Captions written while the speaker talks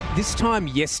This time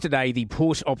yesterday, the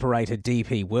port operator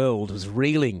DP World was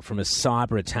reeling from a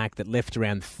cyber attack that left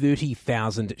around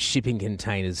 30,000 shipping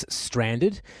containers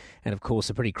stranded. And of course,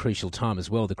 a pretty crucial time as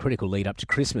well, the critical lead up to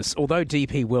Christmas. Although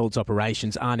DP World's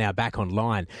operations are now back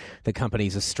online, the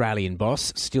company's Australian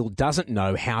boss still doesn't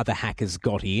know how the hackers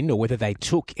got in or whether they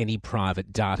took any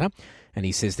private data. And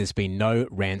he says there's been no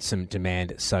ransom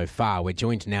demand so far. We're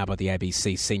joined now by the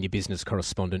ABC senior business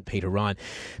correspondent, Peter Ryan.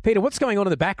 Peter, what's going on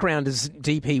in the background as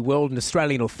DP World and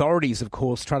Australian authorities, of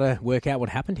course, try to work out what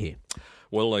happened here?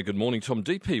 Well, good morning, Tom.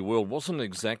 DP World wasn't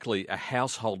exactly a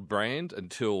household brand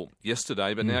until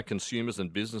yesterday, but now consumers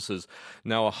and businesses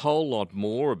know a whole lot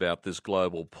more about this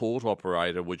global port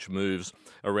operator, which moves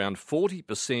around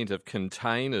 40% of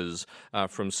containers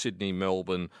from Sydney,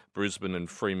 Melbourne, Brisbane and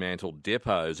Fremantle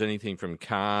depots, anything from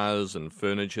cars and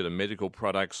furniture to medical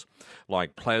products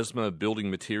like plasma, building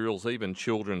materials, even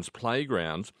children's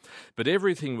playgrounds. But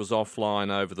everything was offline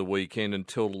over the weekend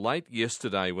until late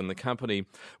yesterday when the company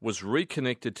was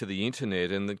reconnected to the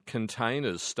internet and the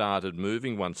containers started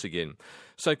moving once again.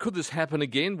 So could this happen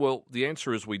again? Well, the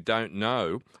answer is we don't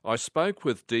know. I spoke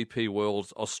with DP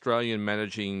World's Australian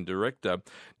Managing Director,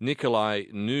 Nikolai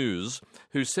News,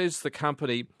 who says the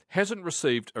company hasn't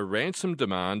received a ransom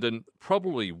demand and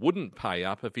probably wouldn't pay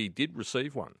up if he did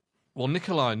receive one. Well,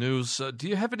 Nikolai News, do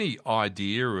you have any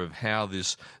idea of how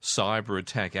this cyber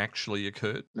attack actually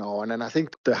occurred? No, and I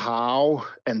think the how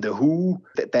and the who,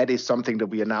 that is something that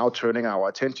we are now turning our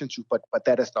attention to, but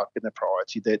that has not been a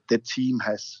priority. The team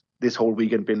has this whole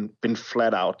weekend been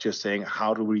flat out just saying,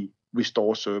 how do we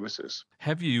restore services?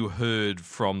 Have you heard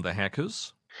from the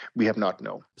hackers? We have not,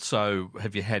 no. So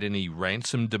have you had any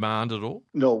ransom demand at all?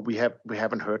 No, we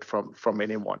haven't heard from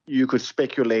anyone. You could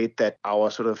speculate that our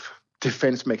sort of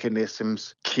defense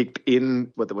mechanisms kicked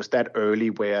in, whether it was that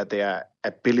early where their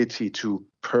ability to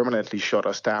permanently shut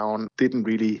us down didn't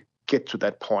really get to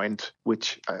that point,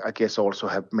 which I guess also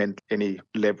have meant any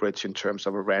leverage in terms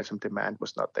of a ransom demand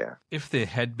was not there. If there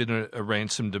had been a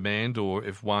ransom demand, or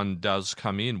if one does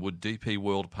come in, would DP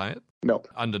World pay it? No.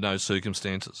 Under no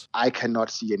circumstances? I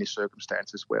cannot see any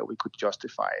circumstances where we could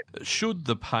justify it. Should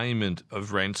the payment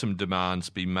of ransom demands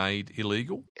be made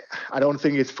illegal? I don't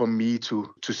think it's for me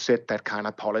to set that kind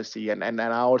of policy. And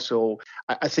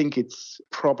I think it's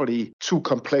probably too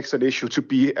complex an issue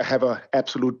to have an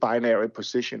absolute binary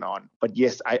position on. But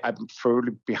yes, I'm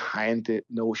firmly behind the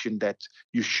notion that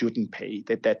you shouldn't pay,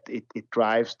 that it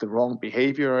drives the wrong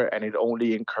behavior and it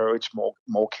only encourages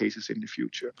more cases in the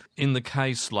future. In the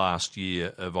case last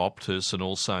year of Optus and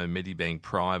also Medibank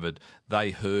Private,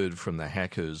 they heard from the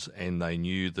hackers and they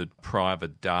knew that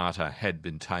private data had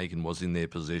been taken, was in their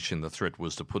possession. The threat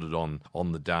was to put it on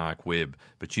the dark web.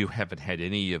 But you haven't had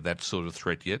any of that sort of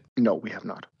threat yet? No, we have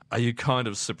not. Are you kind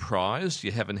of surprised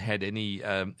you haven't had any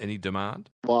demand?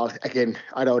 Well, again,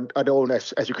 I don't.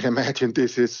 As you can imagine,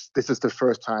 this is the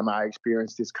first time I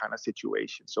experienced this kind of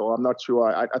situation. So I'm not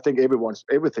sure. I think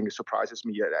everything surprises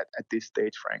me at this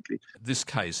stage, frankly. This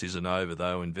case isn't over,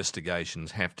 though.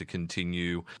 Investigations have to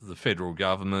continue. The federal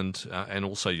government and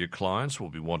also your clients will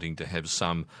be wanting to have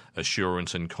some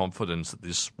assurance and confidence that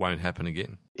this won't happen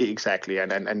again. Exactly,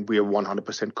 and we are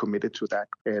 100% committed to that.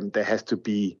 There has to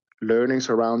be learnings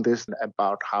around this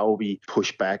about how we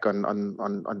push back on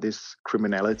this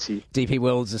criminality. DP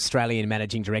World's Australian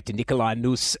Managing Director Nikolai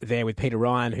News there with Peter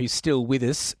Ryan, who's still with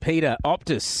us. Peter,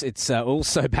 Optus, it's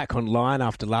also back online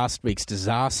after last week's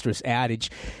disastrous outage.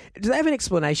 Do they have an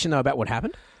explanation, though, about what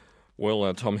happened?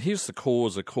 Well, Tom, here's the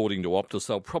cause. According to Optus,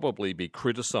 they'll probably be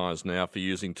criticised now for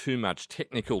using too much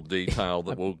technical detail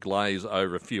that will glaze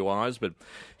over a few eyes. But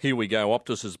here we go.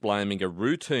 Optus is blaming a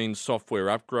routine software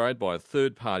upgrade by a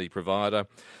third-party provider.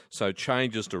 So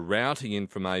changes to routing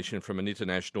information from an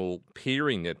international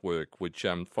peering network, which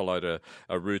followed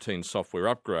a routine software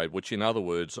upgrade, which in other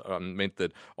words meant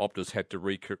that Optus had to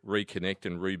reconnect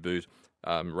and reboot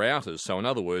routers. So in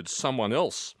other words, someone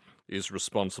else is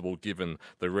responsible given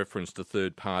the reference to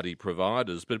third-party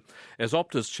providers. But as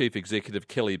Optus Chief Executive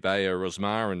Kelly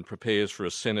Bayer-Rosmarin prepares for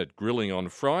a Senate grilling on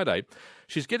Friday,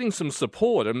 she's getting some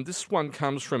support, and this one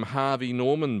comes from Harvey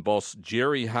Norman boss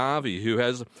Gerry Harvey, who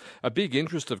has a big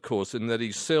interest, of course, in that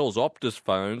he sells Optus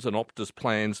phones and Optus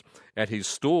plans at his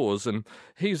stores, and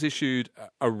he's issued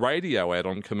a radio ad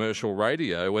on commercial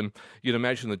radio, and you'd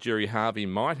imagine that Gerry Harvey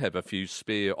might have a few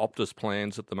spare Optus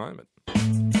plans at the moment.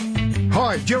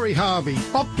 Hi, Gerry Harvey.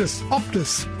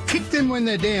 Optus. Kick them when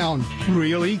they're down.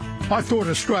 Really? I thought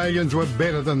Australians were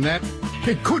better than that.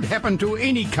 It could happen to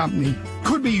any company.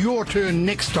 Could be your turn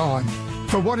next time.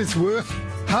 For what it's worth,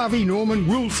 Harvey Norman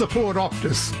will support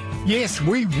Optus. Yes,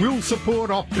 we will support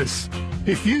Optus.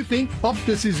 If you think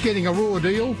Optus is getting a raw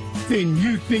deal, then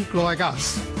you think like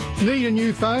us. Need a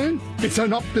new phone? It's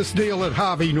an Optus deal at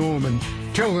Harvey Norman.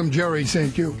 Tell them Jerry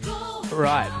sent you.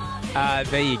 Right.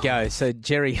 There you go. So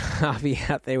Jerry Harvey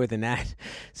out there with an ad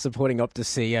supporting Optus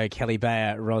CEO Kelly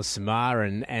Bayer Ros Samar,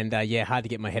 and hard to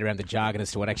get my head around the jargon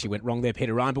as to what actually went wrong there,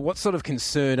 Peter Ryan. But what sort of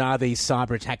concern are these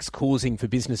cyber attacks causing for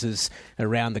businesses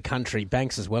around the country?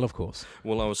 Banks as well, of course.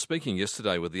 Well, I was speaking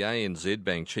yesterday with the ANZ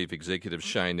Bank Chief Executive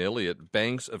Shane Elliott.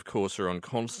 Banks, of course, are on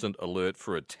constant alert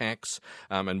for attacks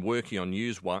and working on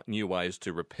new ways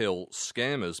to repel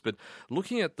scammers. But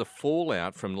looking at the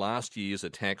fallout from last year's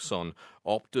attacks on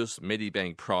Optus,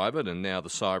 Medibank Private, and now the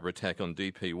cyber attack on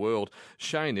DP World,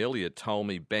 Shane Elliott told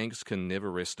me banks can never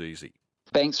rest easy.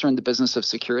 Banks are in the business of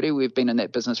security. We've been in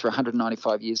that business for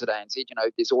 195 years at ANZ. You know,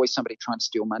 there's always somebody trying to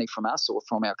steal money from us or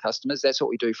from our customers. That's what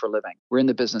we do for a living. We're in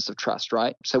the business of trust,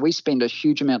 right? So we spend a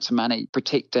huge amounts of money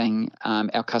protecting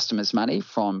our customers' money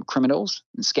from criminals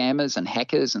and scammers and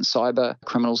hackers and cyber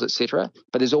criminals, etc.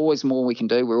 But there's always more we can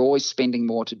do. We're always spending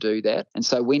more to do that. And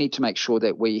so we need to make sure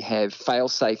that we have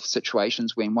fail-safe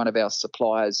situations when one of our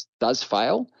suppliers does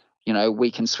fail. You know, we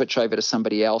can switch over to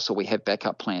somebody else or we have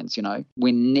backup plans, you know.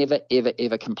 We're never, ever,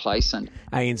 ever complacent.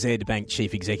 ANZ Bank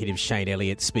Chief Executive Shane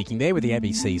Elliott speaking there with the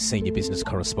ABC's senior business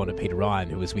correspondent Peter Ryan,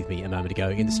 who was with me a moment ago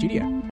in the studio.